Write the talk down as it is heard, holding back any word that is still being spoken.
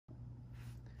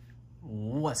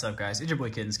What's up, guys? It's your boy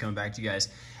Kittens coming back to you guys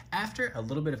after a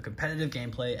little bit of competitive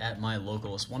gameplay at my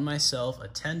locals. Won myself a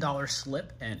 $10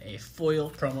 slip and a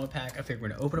foil promo pack. I figured we're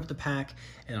gonna open up the pack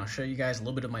and I'll show you guys a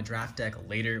little bit of my draft deck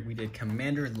later. We did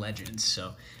Commander Legends,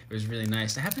 so it was really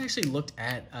nice. I haven't actually looked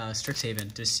at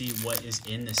Strixhaven to see what is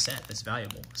in the set that's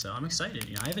valuable, so I'm excited.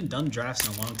 You know, I haven't done drafts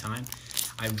in a long time.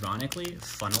 Ironically,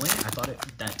 funnily, I thought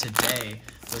that today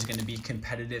was going to be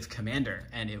competitive Commander,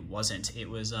 and it wasn't. It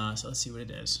was, so let's see what it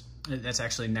is. That's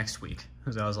actually next week,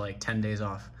 because I was like 10 days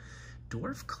off.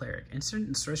 Dwarf Cleric. Instant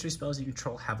and sorcery spells you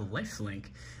control have a lifelink.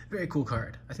 Very cool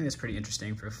card. I think that's pretty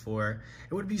interesting for 4.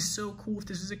 It would be so cool if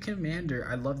this was a Commander.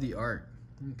 I love the art.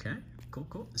 Okay, cool,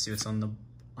 cool. Let's see what's on the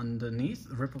underneath.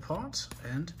 Rip Apart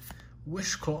and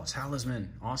Wishclaw Talisman.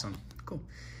 Awesome, cool.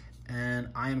 And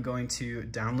I am going to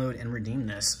download and redeem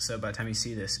this, so by the time you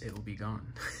see this, it will be gone.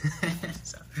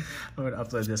 So I'm going to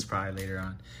upload this probably later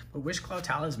on. But Wishclaw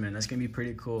Talisman, that's going to be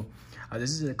pretty cool. This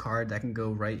is a card that can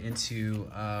go right into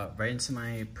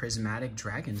my Prismatic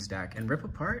Dragons deck. And Rip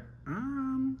Apart,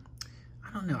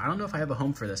 I don't know. I don't know if I have a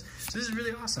home for this. So this is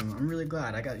really awesome. I'm really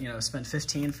glad. I got, spent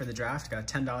 15 for the draft, got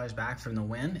 $10 back from the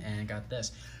win, and got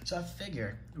this. So I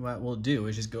figure what we'll do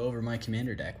is just go over my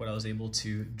Commander deck, what I was able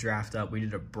to draft up. We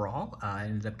did a Brawl. I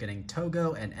ended up getting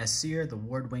Togo and Essir, the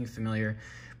Wardwing Familiar.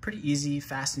 Pretty easy,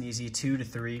 fast and easy, 2 to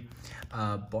 3.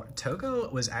 Togo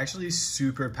was actually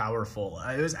super powerful.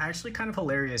 It was actually kind of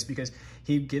hilarious because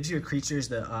he gives your creatures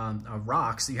the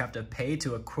rocks. You have to pay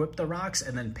to equip the rocks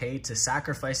and then pay to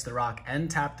sacrifice the rock and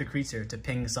tap the creature to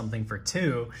ping something for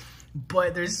 2.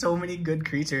 But there's so many good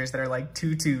creatures that are like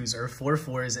 2/2s or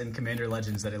 4/4s in Commander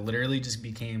Legends that it literally just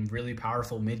became really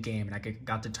powerful mid-game, and I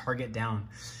got to target down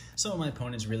some of my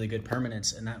opponent's really good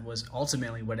permanents, and that was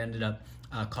ultimately what ended up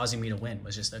causing me to win,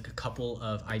 was just like a couple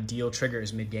of ideal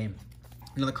triggers mid-game.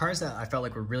 The cards that I felt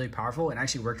like were really powerful and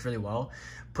actually worked really well,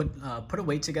 Put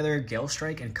Away Together, Gale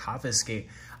Strike, and Confiscate.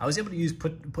 I was able to use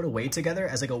Put Away Together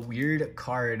as like a weird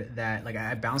card that like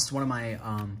I bounced one of my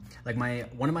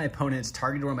one of my opponents,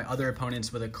 targeted one of my other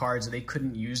opponents with a card so they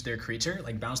couldn't use their creature,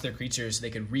 like bounce their creature so they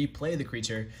could replay the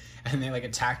creature, and they like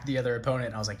attacked the other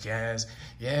opponent. I was like, yes,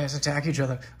 attack each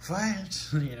other, fight,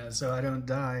 so I don't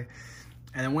die.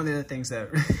 And then one of the other things that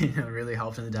really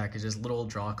helped in the deck is just little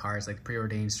draw cards like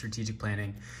Preordained, Strategic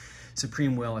Planning.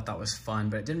 Supreme Will I thought was fun,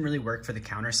 but it didn't really work for the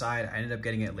counter side. I ended up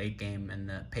getting it late game, and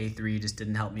the pay 3 just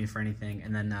didn't help me for anything.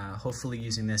 And then hopefully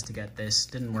using this to get this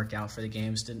didn't work out for the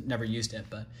games. Never used it,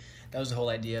 but that was the whole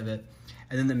idea of it.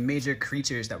 And then the major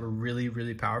creatures that were really,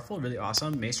 really powerful, really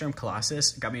awesome. Maelstrom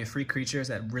Colossus got me a free creature. It's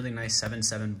that really nice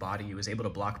 7/7 body. It was able to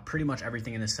block pretty much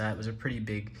everything in the set. It was a pretty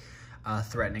big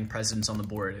threatening presence on the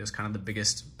board. It was kind of the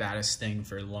biggest, baddest thing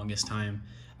for the longest time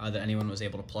that anyone was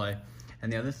able to play.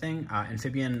 And the other thing,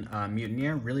 Amphibian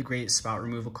Mutineer, really great spot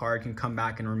removal card, can come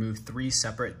back and remove 3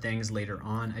 separate things later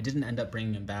on. I didn't end up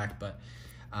bringing him back, but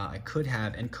I could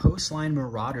have. And Coastline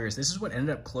Marauders, this is what ended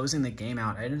up closing the game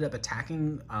out. I ended up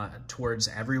attacking towards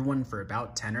everyone for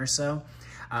about 10 or so,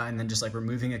 and then just like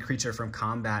removing a creature from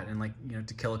combat and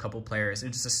to kill a couple players.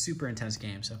 It's just a super intense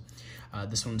game, so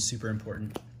this one's super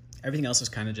important. Everything else is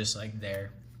kind of just like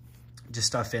there, just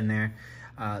stuff in there.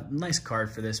 Nice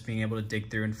card for this, being able to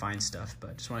dig through and find stuff,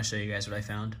 but just want to show you guys what I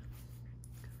found.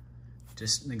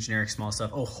 Just like generic small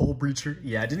stuff. Oh, Hull Breacher.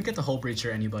 Yeah, I didn't get the Hull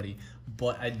Breacher anybody,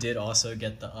 but I did also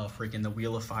get the freaking the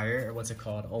Wheel of Fire, or what's it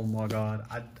called? Oh my god,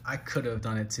 I could have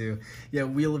done it too. Yeah,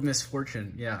 Wheel of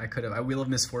Misfortune. Yeah, I could have. I Wheel of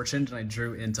Misfortune and I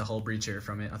drew into Hull Breacher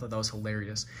from it. I thought that was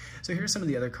hilarious. So here's some of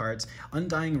the other cards.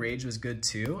 Undying Rage was good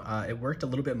too. It worked a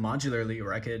little bit modularly,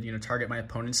 where I could target my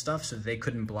opponent's stuff so they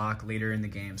couldn't block later in the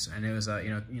games, and it was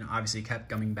obviously kept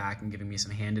coming back and giving me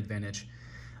some hand advantage.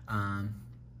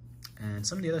 And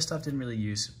some of the other stuff didn't really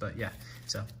use, but yeah,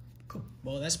 so cool.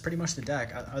 Well, that's pretty much the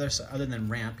deck. Other than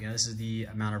ramp, this is the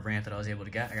amount of ramp that I was able to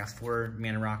get. I got 4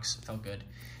 mana rocks, felt good.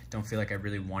 Don't feel like I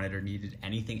really wanted or needed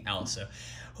anything else. So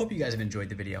hope you guys have enjoyed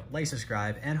the video. Like,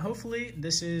 subscribe, and hopefully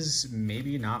this is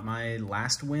maybe not my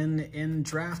last win in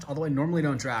draft, although I normally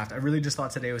don't draft. I really just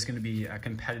thought today was going to be a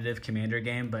competitive Commander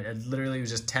game, but it literally was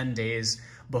just 10 days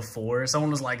before. Someone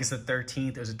was like, it's the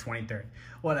 13th, it was the 23rd,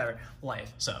 whatever,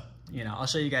 life. So, I'll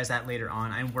show you guys that later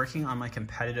on. I'm working on my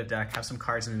competitive deck, have some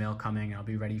cards in the mail coming, and I'll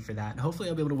be ready for that. And hopefully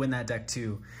I'll be able to win that deck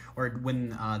too, or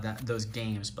win those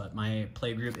games. But my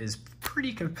play group is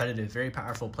pretty competitive, very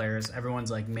powerful players.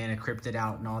 Everyone's like mana crypted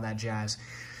out and all that jazz.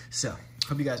 So,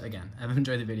 hope you guys, again, have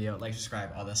enjoyed the video. Like,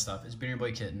 subscribe, all that stuff. It's been your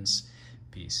boy Kittens.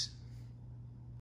 Peace.